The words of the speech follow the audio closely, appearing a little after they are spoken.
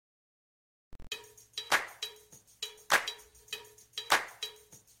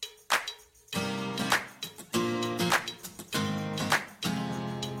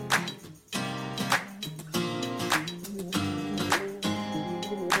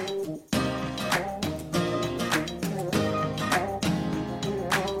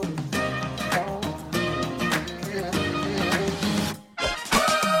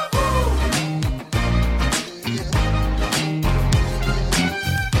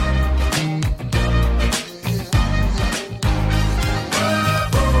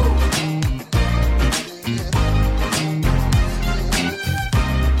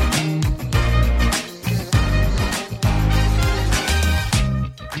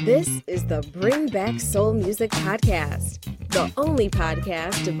This is the Bring Back Soul Music Podcast, the only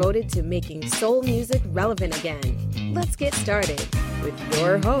podcast devoted to making soul music relevant again. Let's get started with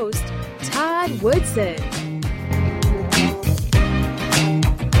your host, Todd Woodson.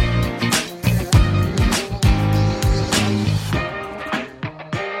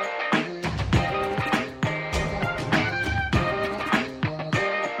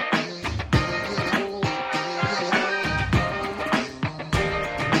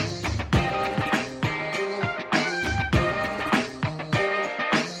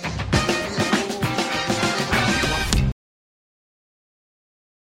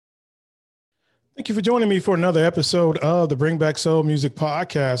 Thank you for joining me for another episode of the Bring Back Soul Music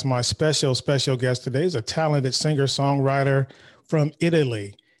Podcast. My special guest today is a talented singer-songwriter from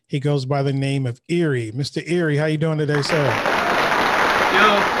Italy. He goes by the name of Iri. Mr. Iri, how you doing today, sir?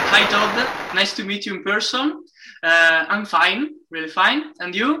 Hi, Todd. Nice to meet you in person. I'm fine, really fine.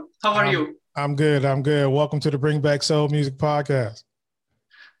 And you? How are you? I'm good. Welcome to the Bring Back Soul Music Podcast.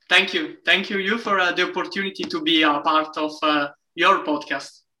 Thank you for the opportunity to be a part of your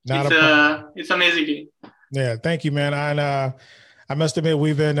podcast. It's amazing. Yeah, thank you, man. I must admit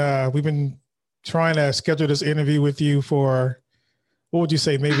we've been trying to schedule this interview with you for, what would you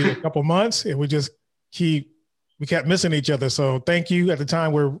say, maybe a couple months, and we kept missing each other. So thank you. At the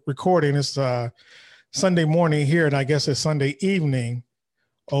time we're recording, it's Sunday morning here, and I guess it's Sunday evening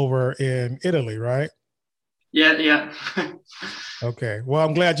over in Italy, right? Yeah. Okay. Well,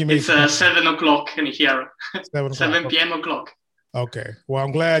 I'm glad you made. It's 7 o'clock in here. 7 p.m. o'clock. Okay. Well,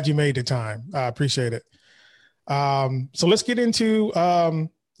 I'm glad you made the time. I appreciate it. So let's get into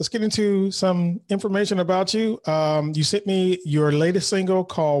some information about you. You sent me your latest single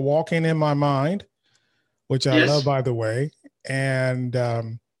called "Walking in My Mind," which I love, by the way. And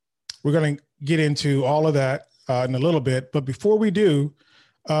we're going to get into all of that in a little bit. But before we do,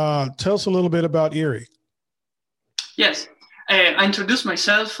 tell us a little bit about Iri. Yes. I introduce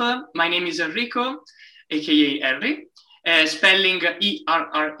myself. My name is Enrico, aka Harry. Spelling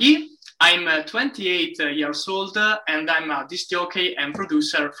E-R-R-E. I'm 28 years old and I'm a disc jockey and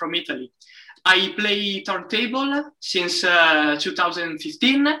producer from Italy. I play turntable since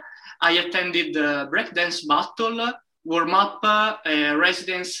 2015. I attended breakdance battle, warm-up,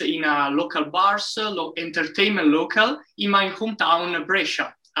 residence in a local bars, entertainment local in my hometown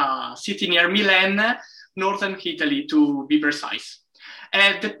Brescia, city near Milan, northern Italy to be precise.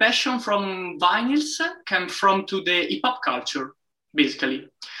 The passion from vinyls came from to the hip-hop culture, basically.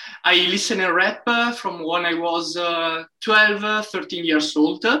 I listen to rap from when I was 12, 13 years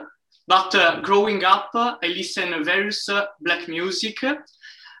old. But growing up, I listen to various black music.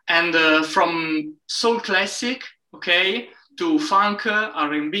 And from soul classic, to funk,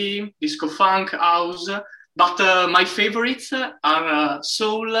 R&B, disco funk, house. But my favorites are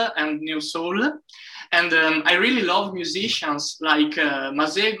soul and new soul. And I really love musicians like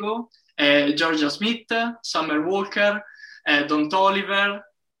Masego, Georgia Smith, Summer Walker, Don Toliver,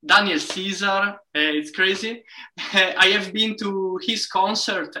 Daniel Caesar. It's crazy. I have been to his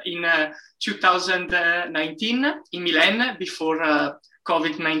concert in 2019 in Milan before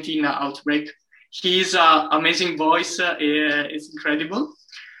COVID-19 outbreak. His amazing voice is incredible.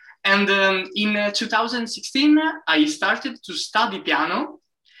 And in 2016, I started to study piano.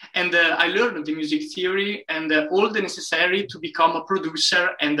 And I learned the music theory and all the necessary to become a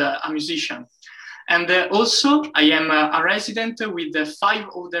producer and a musician. And also, I am a resident with 5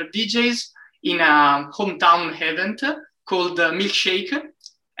 other DJs in a hometown event called Milkshake.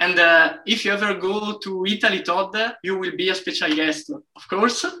 And if you ever go to Italy, Todd, you will be a special guest, of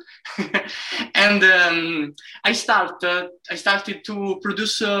course. And I started to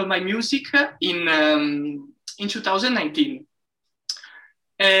produce my music in 2019.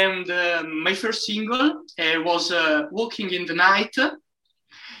 And my first single was Walking in the Night.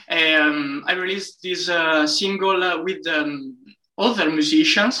 I released this single with other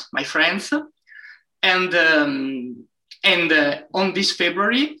musicians, my friends. And on this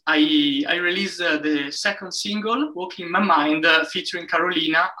February, I released the second single, Walking in My Mind, featuring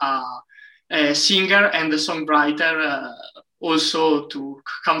Carolina, a singer and a songwriter, also to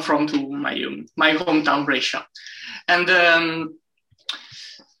come from to my hometown, Brescia. And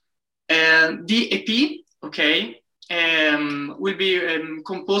the EP, will be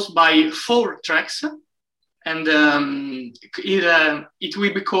composed by 4 tracks, and it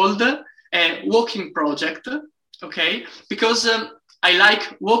will be called Walking Project, because I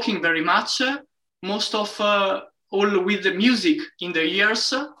like walking very much. Most of all with the music in the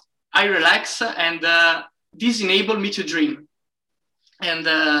ears, I relax, and this enabled me to dream. And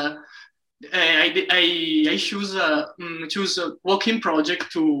I choose a working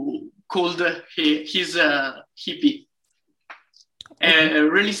project to called his hippie.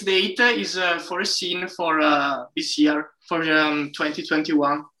 Release date is foreseen for this year, for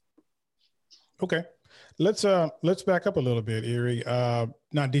 2021. Okay, let's back up a little bit, Eri.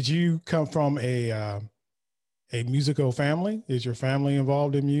 Now, did you come from a musical family? Is your family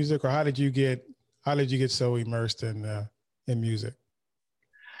involved in music, or how did you get so immersed in music?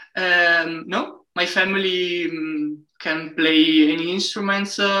 No, my family can play any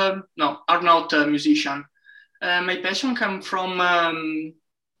instruments. No, are not a musician. My passion comes from I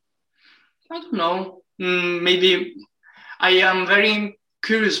don't know. Maybe I am very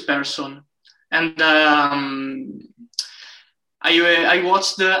curious person, and I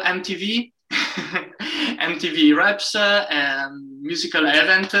watched the MTV MTV Raps musical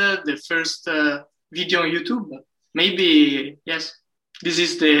event, the first video on YouTube. Maybe yes, this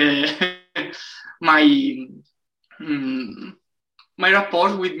is the my my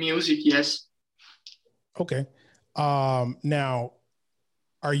rapport with music. Yes. Okay. Now,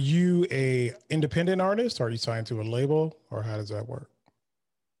 are you a independent artist? Are you signed to a label, or how does that work?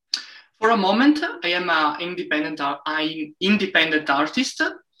 For a moment, I am an independent artist,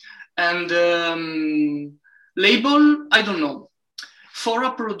 and label, I don't know. For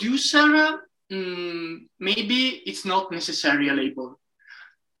a producer, maybe it's not necessary a label.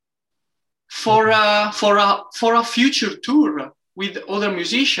 For a future tour with other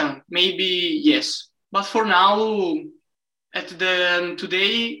musicians, maybe yes. But for now,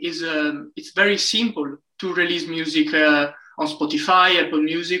 today is it's very simple to release music on Spotify, Apple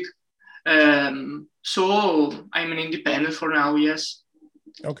Music. So I'm an independent for now. Yes.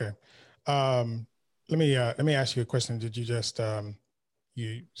 Okay. Let me ask you a question. Did you just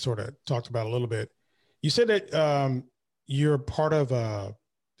you sort of talked about a little bit? You said that you're part of a.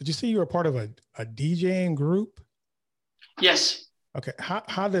 Did you say you were part of a DJing group? Yes. Okay.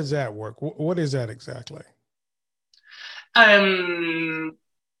 How does that work? What is that exactly? One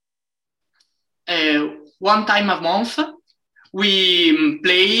time a month, we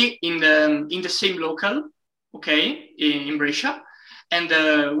play in the same local, okay, in Brescia, and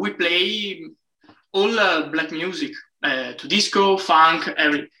we play all black music, to disco, funk,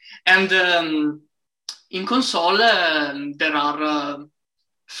 every. And in console, there are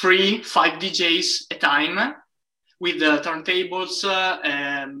 3-5 DJs a time with turntables,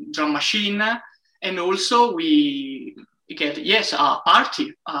 drum machine, and also we get a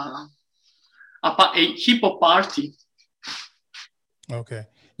party, a hip hop party. Okay.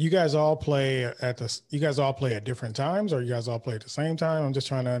 You guys all play at different times, or you guys all play at the same time? I'm just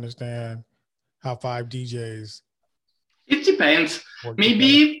trying to understand how 5 DJs. It depends.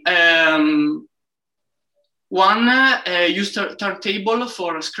 Maybe one use turntable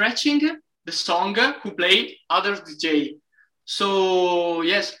for scratching the song who play other DJ. So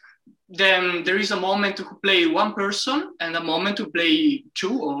yes, then there is a moment to play one person and a moment to play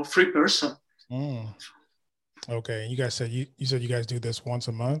 2 or 3 person. Okay. You guys said you said you guys do this once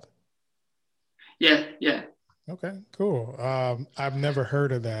a month? Yeah. Okay, cool. I've never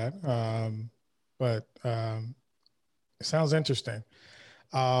heard of that. But it sounds interesting.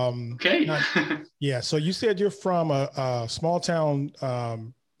 Okay. Yeah. So you said you're from a small town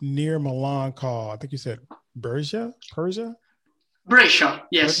near Milan called, I think you said Brescia? Brescia,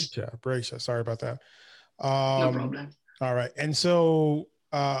 yes. Brescia. Sorry about that. No problem. All right. And so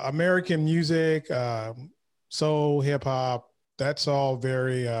American music, soul, hip hop, that's all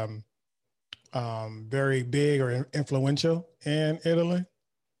very, very big or influential in Italy?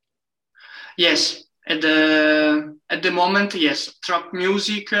 Yes. At the moment, yes. Trap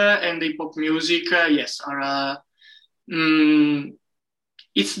music and hip hop music, yes, are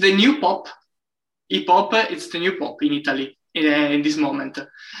it's the new pop. Hip hop, it's the new pop in Italy in this moment.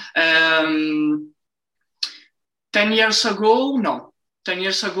 10 years ago,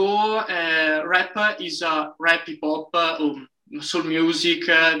 rap is rap, hip hop, soul music,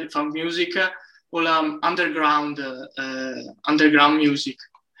 funk music, all underground music.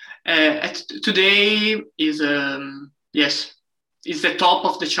 Today is yes, is the top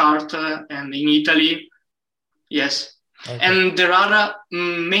of the chart, and in Italy, yes. Okay. And there are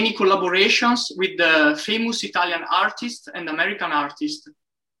many collaborations with the famous Italian artists and American artists.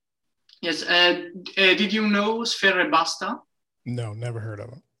 Yes. Did you know Sfera Ebbasta? No, never heard of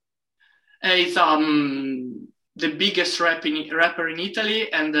him. It's the biggest rapper in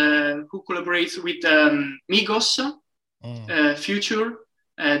Italy, and who collaborates with Migos, Future,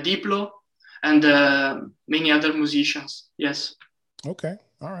 Diplo, and many other musicians. Yes. Okay.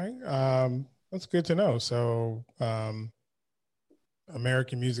 All right. That's good to know. So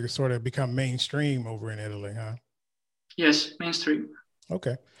American music has sort of become mainstream over in Italy, huh? Yes, mainstream.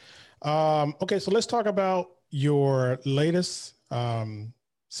 Okay. Okay, so let's talk about your latest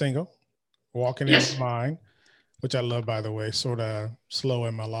single, Walking in Yes. My Mind, which I love, by the way, sort of slow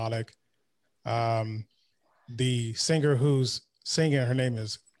and melodic. The singer who's singing, her name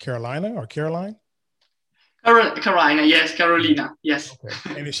is Carolina or Caroline? Carolina, yes, Carolina, yes. Okay.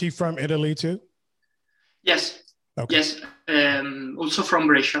 And is she from Italy too? Yes. Okay. Yes. Also from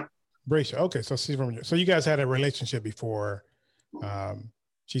Brescia. Brescia. Okay, so she's from. So you guys had a relationship before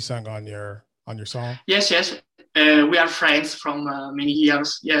she sung on your song? Yes, yes. We are friends from many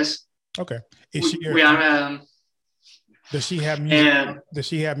years. Yes. Okay. We are. Does she have music? Does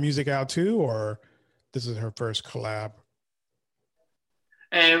she have music out too, or this is her first collab?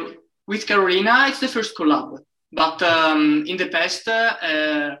 With Carolina, it's the first collab. But in the past,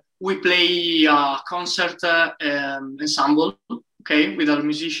 we play a concert ensemble, okay, with other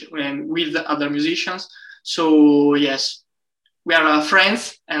musicians. So yes, we are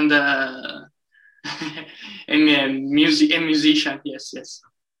friends and musician. Yes, yes.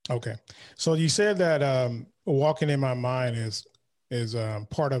 Okay, so you said that "Walking in My Mind" is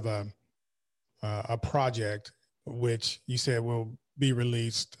part of a project which you said will be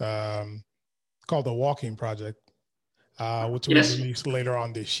released, called the Walking Project, which will be released later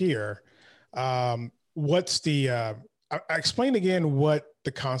on this year. What's the? Explain again what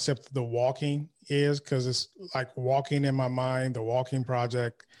the concept of the walking is, because it's like walking in my mind, the Walking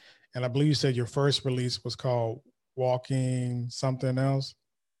Project, and I believe you said your first release was called Walking something else.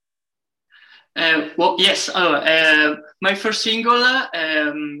 Well, yes. My first single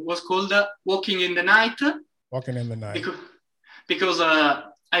was called "Walking in the Night." Walking in the night. Because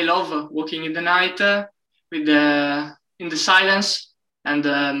I love walking in the night in the silence, and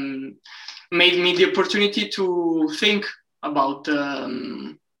made me the opportunity to think about.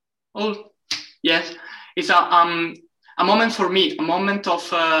 Yes, it's a moment for me, a moment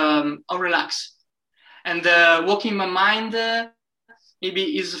of relax, and walking my mind.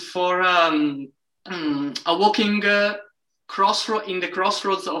 Maybe is for a walking crossroad in the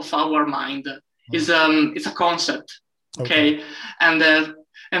crossroads of our mind. It's a concept, okay? And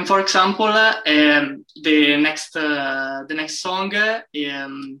for example, the next song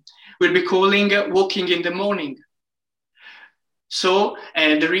will be calling "Walking in the Morning." So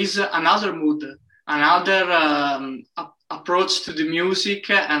there is another mood, another approach to the music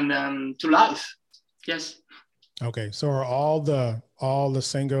and to life. Yes. Okay, so are all the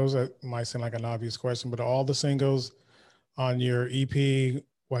singles, that might seem like an obvious question, but all the singles on your EP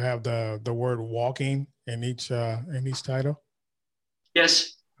will have the word "walking" in each title?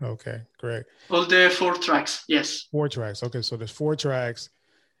 Yes. Okay, great. All the 4 tracks, yes. 4 tracks. Okay, so there's 4 tracks.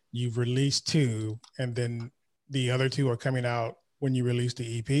 You've released 2, and then the other 2 are coming out when you release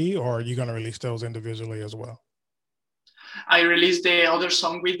the EP, or are you going to release those individually as well? I released the other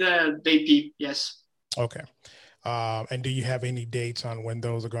song with the EP, yes. Okay. And do you have any dates on when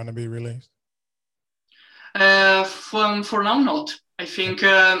those are going to be released? For now, not. I think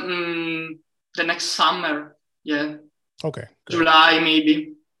the next summer, yeah. Okay. Great. July,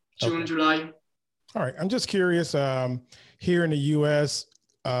 maybe. June, July. All right. I'm just curious, here in the U.S.,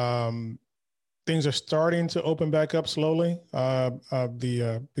 things are starting to open back up slowly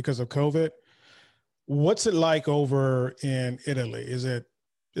because of COVID. What's it like over in Italy? Is it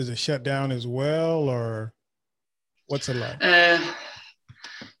shut down as well, or what's it like?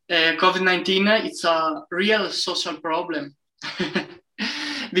 COVID-19, it's a real social problem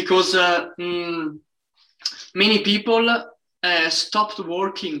because many people stopped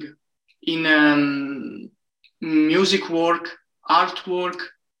working in music work, artwork,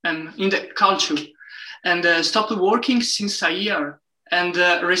 and in the culture, and stopped working since a year, and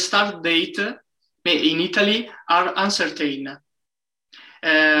restart date in Italy are uncertain.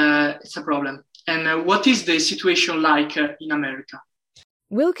 It's a problem. And what is the situation like in America?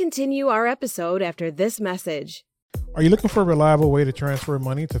 We'll continue our episode after this message. Are you looking for a reliable way to transfer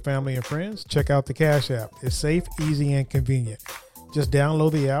money to family and friends? Check out the Cash App. It's safe, easy, and convenient. Just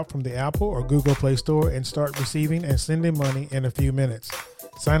download the app from the Apple or Google Play Store and start receiving and sending money in a few minutes.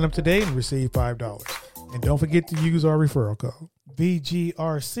 Sign up today and receive $5. And don't forget to use our referral code,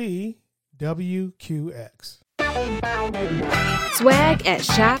 VGRCWQX. Swag at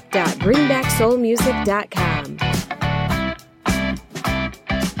shop.bringbacksoulmusic.com.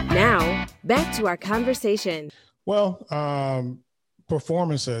 Now, back to our conversation. Well,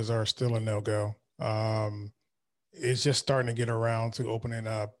 performances are still a no-go. It's just starting to get around to opening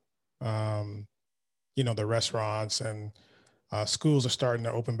up, the restaurants, and schools are starting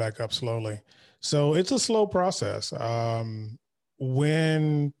to open back up slowly. So it's a slow process.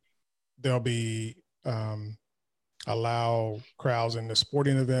 when there'll be allow crowds in the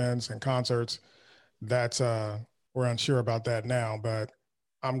sporting events and concerts, that's we're unsure about that now, but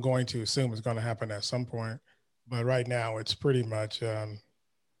I'm going to assume it's going to happen at some point. But right now, it's pretty much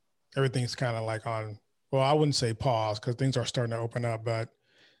everything's kind of like on. Well, I wouldn't say pause because things are starting to open up, but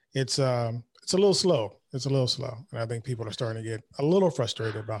it's a little slow. It's a little slow, and I think people are starting to get a little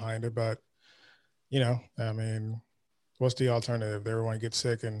frustrated behind it. But I mean, what's the alternative? Everyone gets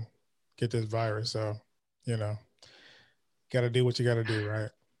sick and get this virus, so got to do what you got to do, right?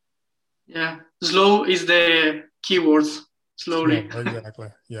 Yeah, slow is the keyword. Slowly. Slow, exactly.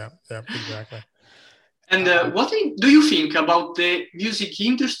 Yeah, exactly. And what do you think about the music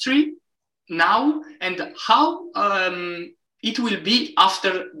industry now, and how it will be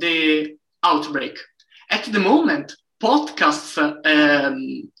after the outbreak? At the moment, podcasts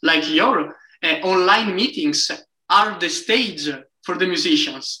like your online meetings are the stage for the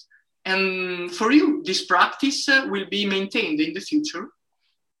musicians. And for you, this practice will be maintained in the future?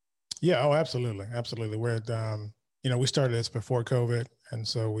 Yeah, oh, absolutely. Absolutely. We're at, we started this before COVID, and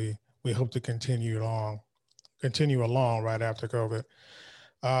so we hope to continue along right after COVID.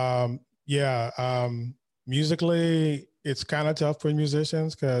 Musically, it's kind of tough for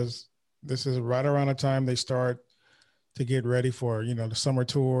musicians because this is right around the time they start to get ready for, the summer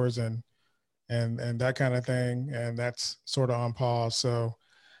tours and that kind of thing. And that's sort of on pause. So,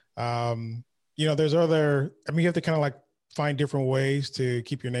 there's you have to kind of like find different ways to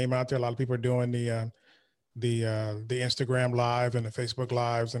keep your name out there. A lot of people are doing the Instagram live and the Facebook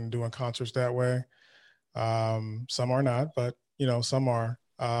lives and doing concerts that way. Some are not, but some are.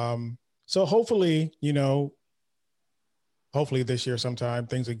 So hopefully this year sometime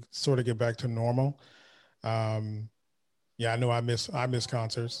things will sort of get back to normal. I know I miss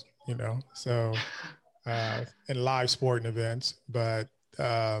concerts, so and live sporting events, but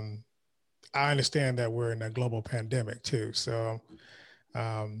I understand that we're in a global pandemic too. So,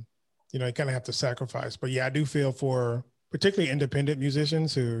 you kind of have to sacrifice, but yeah, I do feel for particularly independent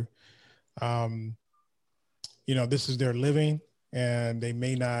musicians who, this is their living and they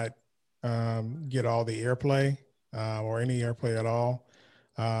may not get all the airplay or any airplay at all.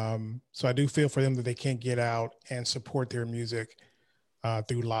 So I do feel for them that they can't get out and support their music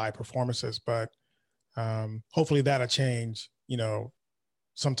through live performances, but hopefully that'll change,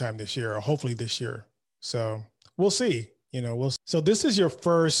 sometime this year or hopefully this year. So we'll see, so this is your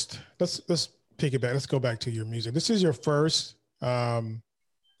first, let's pick it back. Let's go back to your music. This is your first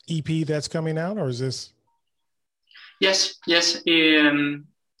EP that's coming out, or is this? Yes. It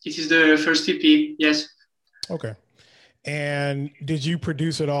is the first EP. Yes. Okay. And did you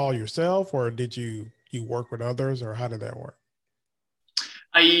produce it all yourself, or did you work with others, or how did that work?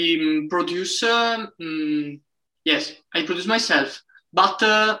 I produce, yes, I produce myself, but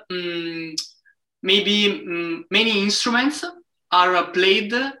maybe many instruments are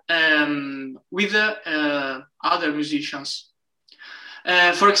played with other musicians.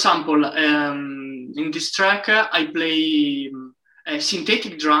 For example, in this track, I play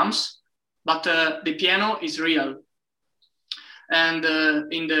synthetic drums, but the piano is real. And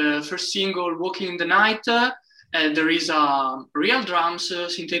in the first single, Walking in the Night, there is real drums,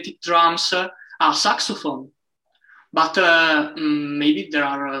 synthetic drums, a saxophone. But maybe there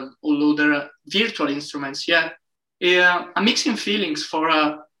are all other virtual instruments. I'm mixing feelings for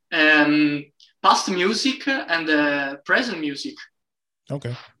past music and present music.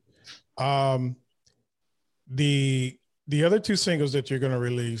 Okay. The other two singles that you're going to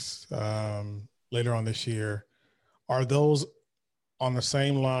release later on this year, are those on the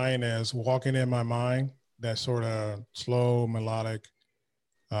same line as Walking in My Mind, that sort of slow, melodic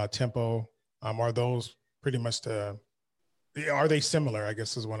tempo? Are those pretty much are they similar, I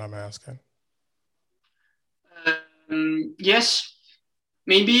guess is what I'm asking. Yes,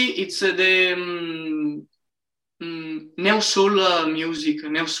 maybe it's the neo-soul music,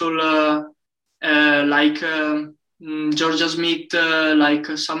 neo-soul like Georgia Smith, like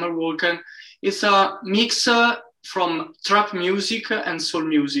Summer Walker. It's a mix from trap music and soul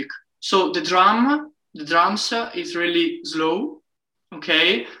music. So the drums is really slow.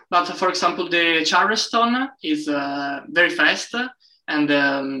 Okay, but for example, the Charleston is very fast, and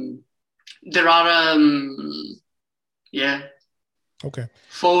there are okay,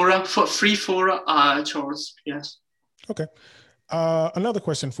 four chords. Yes. Okay. Another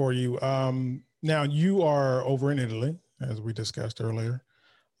question for you. Now you are over in Italy, as we discussed earlier,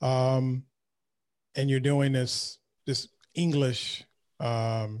 and you're doing this English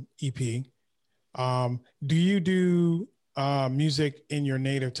EP. Do you do music in your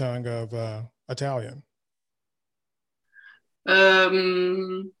native tongue of Italian?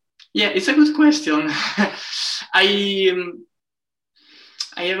 Yeah, it's a good question. I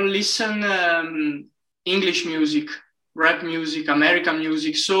have listened English music, rap music, American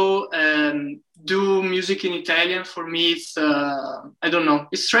music. So do music in Italian for me, it's I don't know,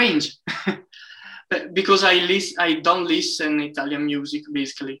 it's strange because I don't listen Italian music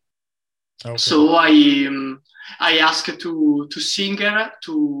basically. Okay. So I ask to singer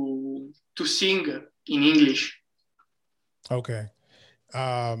to sing in English. Okay.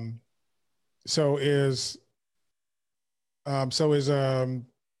 So is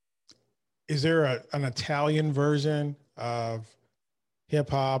there an Italian version of hip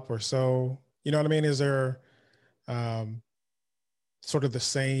hop or soul? You know what I mean? Is there sort of the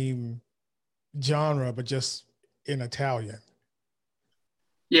same genre, but just in Italian?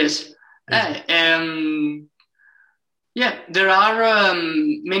 Yes. Yeah, there are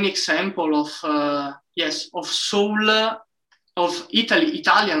many examples of soul, of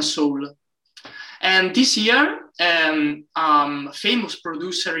Italian soul. And this year, famous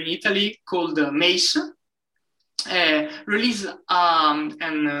producer in Italy called Mace released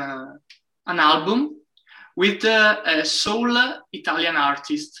an album with a soul Italian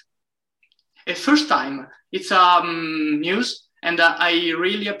artist. First time, it's news, and I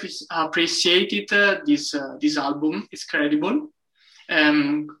really appreciated this album. It's credible.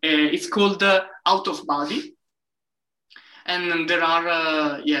 It's called Out of Body. And there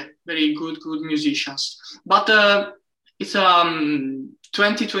are very good musicians, but it's a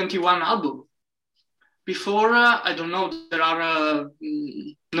 2021 album. Before I don't know, there are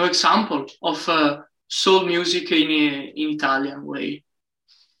no example of soul music in Italian way.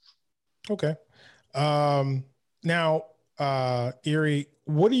 Okay. Now, Iri,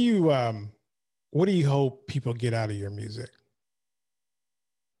 what do you hope people get out of your music?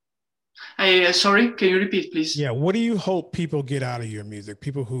 Sorry, can you repeat, please? Yeah, what do you hope people get out of your music?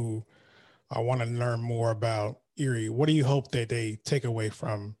 People who want to learn more about Iri, what do you hope that they take away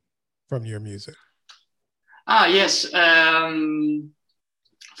from your music? Yes.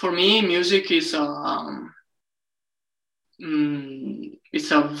 For me, music is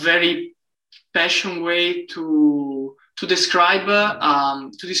it's a very passionate way to describe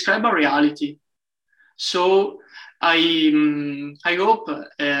a reality. So I hope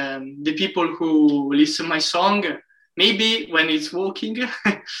the people who listen my song, maybe when it's walking,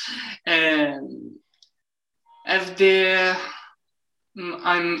 have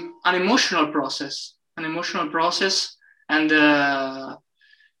an emotional process, and a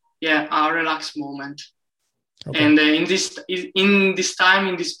relaxed moment. Okay. And in this time,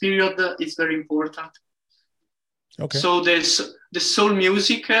 in this period, it's very important. Okay. So the soul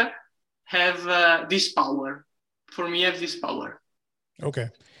music have this power. For me, have this power. Okay.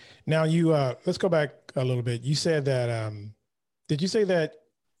 Now let's go back a little bit. You said that, did you say that,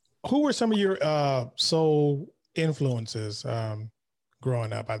 who were some of your soul influences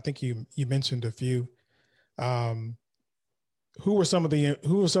growing up? I think you mentioned a few. Who were some of the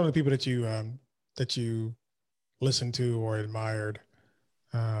people that you listened to or admired?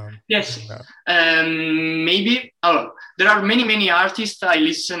 Yes, maybe. Oh, there are many artists. I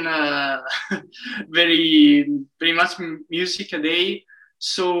listen very much music a day.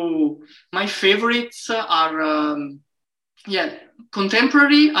 So my favorites are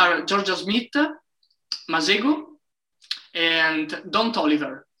contemporary are Georgia Smith, Masego, and Don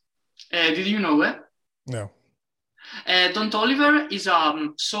Toliver. Did you know it? No. Don Toliver is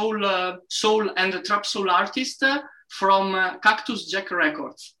a soul and trap soul artist from Cactus Jack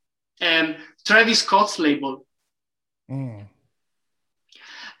Records, Travis Scott's label. Mm.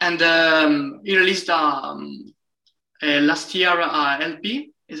 And he released last year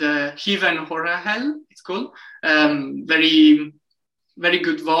LP, is a Heaven or Hell, it's called. Very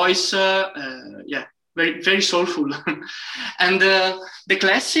good voice, very soulful. And the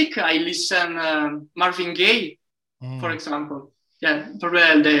classic, I listen Marvin Gaye, for example. Yeah,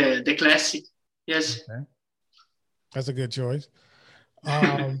 probably the classic, yes. Okay. That's a good choice.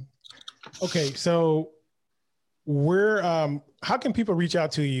 Okay, so how can people reach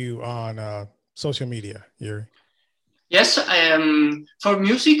out to you on social media, Iri? Yes, for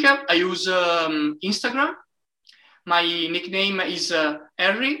music, I use Instagram. My nickname is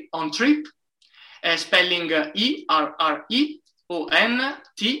Erri on Trip, spelling ERREONTREP,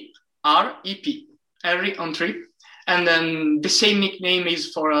 Erri on Trip. And then the same nickname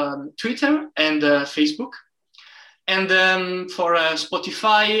is for Twitter and Facebook. And for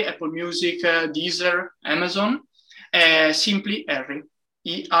Spotify, Apple Music, Deezer, Amazon, simply Erri,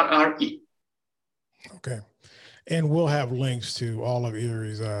 ERRE. Okay. And we'll have links to all of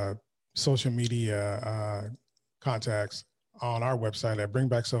Iri's social media contacts on our website at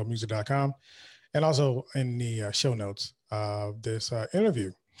bringbacksoulmusic.com and also in the show notes of this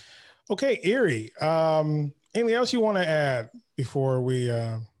interview. Okay, Erie, anything else you want to add before we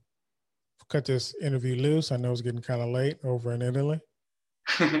cut this interview loose? I know it's getting kind of late over in Italy.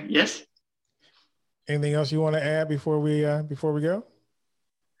 Yes. Anything else you want to add before we go?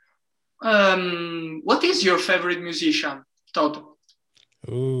 What is your favorite musician, Todd?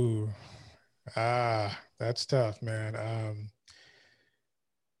 Ooh, that's tough, man.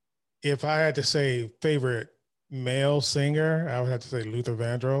 If I had to say favorite male singer, I would have to say Luther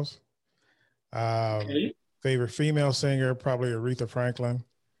Vandross. Okay. Favorite female singer, probably Aretha Franklin.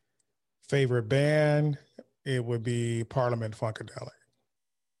 Favorite band, it would be Parliament Funkadelic.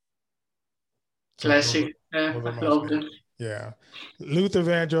 Classic. I love them. Yeah. Luther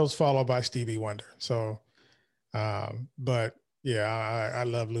Vandross followed by Stevie Wonder. So, but yeah, I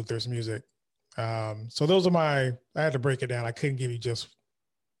love Luther's music. So those are I had to break it down. I couldn't give you just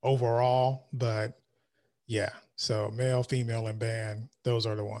overall, but yeah. So male, female, and band, those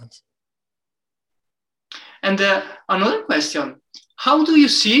are the ones. And another question, how do you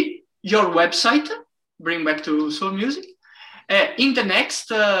see your website, Bring Back to Soul Music, in the next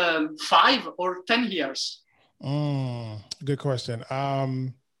 5 or 10 years? Good question.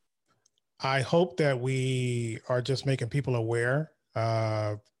 I hope that we are just making people aware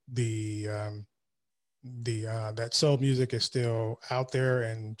that soul music is still out there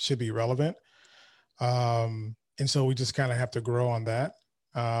and should be relevant. And so we just kind of have to grow on that.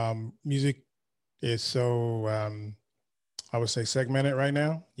 Music is so, I would say, segmented right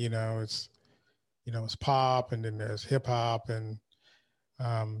now. It's pop, and then there's hip hop, and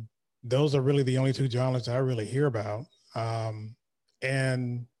those are really the only two genres that I really hear about.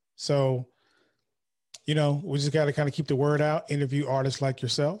 And so, we just got to kind of keep the word out, interview artists like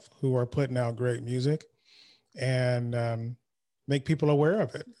yourself who are putting out great music, and make people aware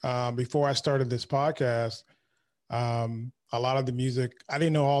of it. Before I started this podcast, a lot of the music, I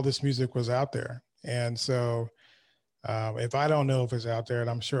didn't know all this music was out there. And so if I don't know if it's out there, and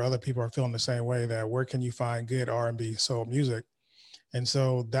I'm sure other people are feeling the same way, that where can you find good R&B soul music? And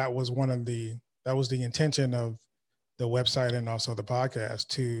so that was the intention of the website and also the podcast,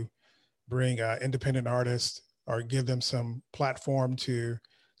 to bring independent artists or give them some platform to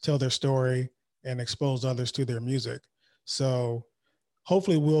tell their story and expose others to their music. So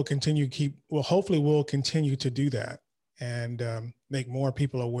hopefully we'll continue to do that and make more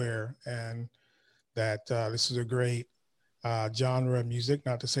people aware, and that this is a great genre of music.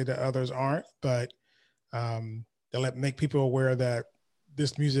 Not to say that others aren't, but they'll make people aware that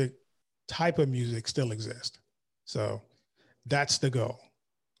this type of music still exists. So that's the goal.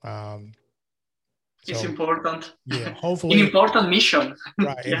 It's important. Yeah, hopefully. An important mission.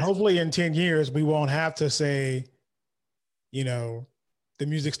 Right. Yes. And hopefully in 10 years, we won't have to say, the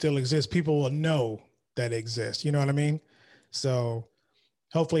music still exists. People will know that it exists. You know what I mean? So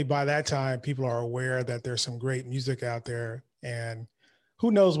hopefully by that time, people are aware that there's some great music out there, and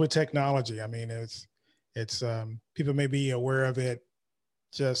who knows with technology. I mean, it's people may be aware of it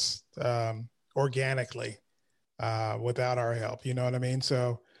just organically without our help. You know what I mean?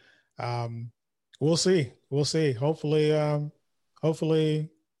 So we'll see. Hopefully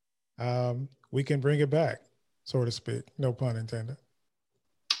we can bring it back, so to speak. No pun intended.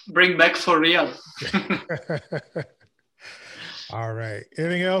 Bring back for real. All right.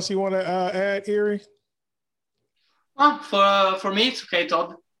 Anything else you want to add, Erie? For me, it's okay,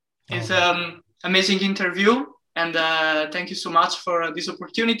 Todd. It's amazing interview, and thank you so much for this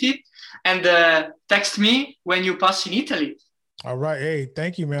opportunity. And text me when you pass in Italy. All right. Hey,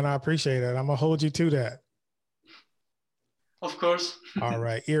 thank you, man. I appreciate it. I'm gonna hold you to that. Of course. All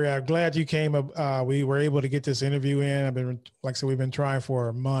right, Erie, I'm glad you came up. We were able to get this interview in. Like I said, we've been trying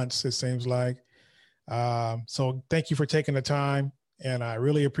for months, it seems like. So thank you for taking the time, and I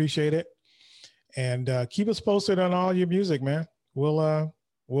really appreciate it. And keep us posted on all your music, man. We'll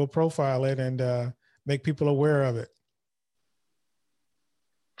profile it and make people aware of it.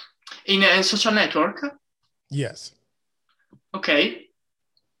 In a social network? Yes. Okay.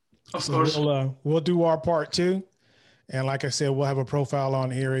 Of course. We'll do our part too. And like I said, we'll have a profile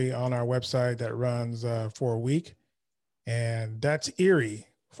on Erie on our website that runs for a week. And that's Erie,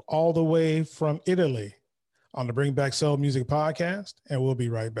 all the way from Italy, on the Bring Back Soul Music podcast. And we'll be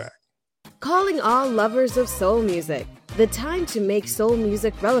right back. Calling all lovers of soul music. The time to make soul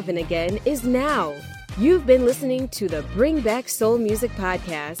music relevant again is now. You've been listening to the Bring Back Soul Music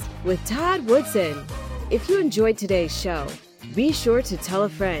podcast with Todd Woodson. If you enjoyed today's show, be sure to tell a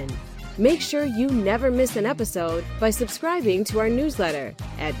friend. Make sure you never miss an episode by subscribing to our newsletter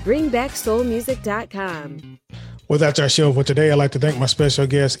at bringbacksoulmusic.com. Well, that's our show for today. I'd like to thank my special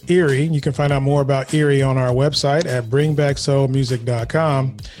guest, Erie. You can find out more about Erie on our website at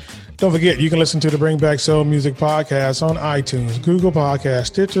bringbacksoulmusic.com. Don't forget, you can listen to the Bring Back Soul Music podcast on iTunes, Google Podcasts,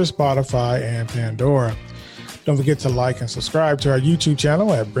 Stitcher, Spotify, and Pandora. Don't forget to like and subscribe to our YouTube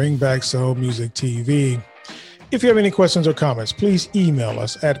channel at Bring Back Soul Music TV. If you have any questions or comments, please email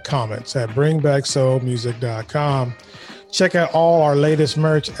us at comments@bringbacksoulmusic.com. Check out all our latest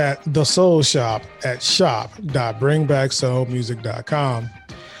merch at The Soul Shop at shop.bringbacksoulmusic.com.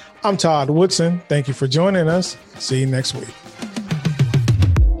 I'm Todd Woodson. Thank you for joining us. See you next week.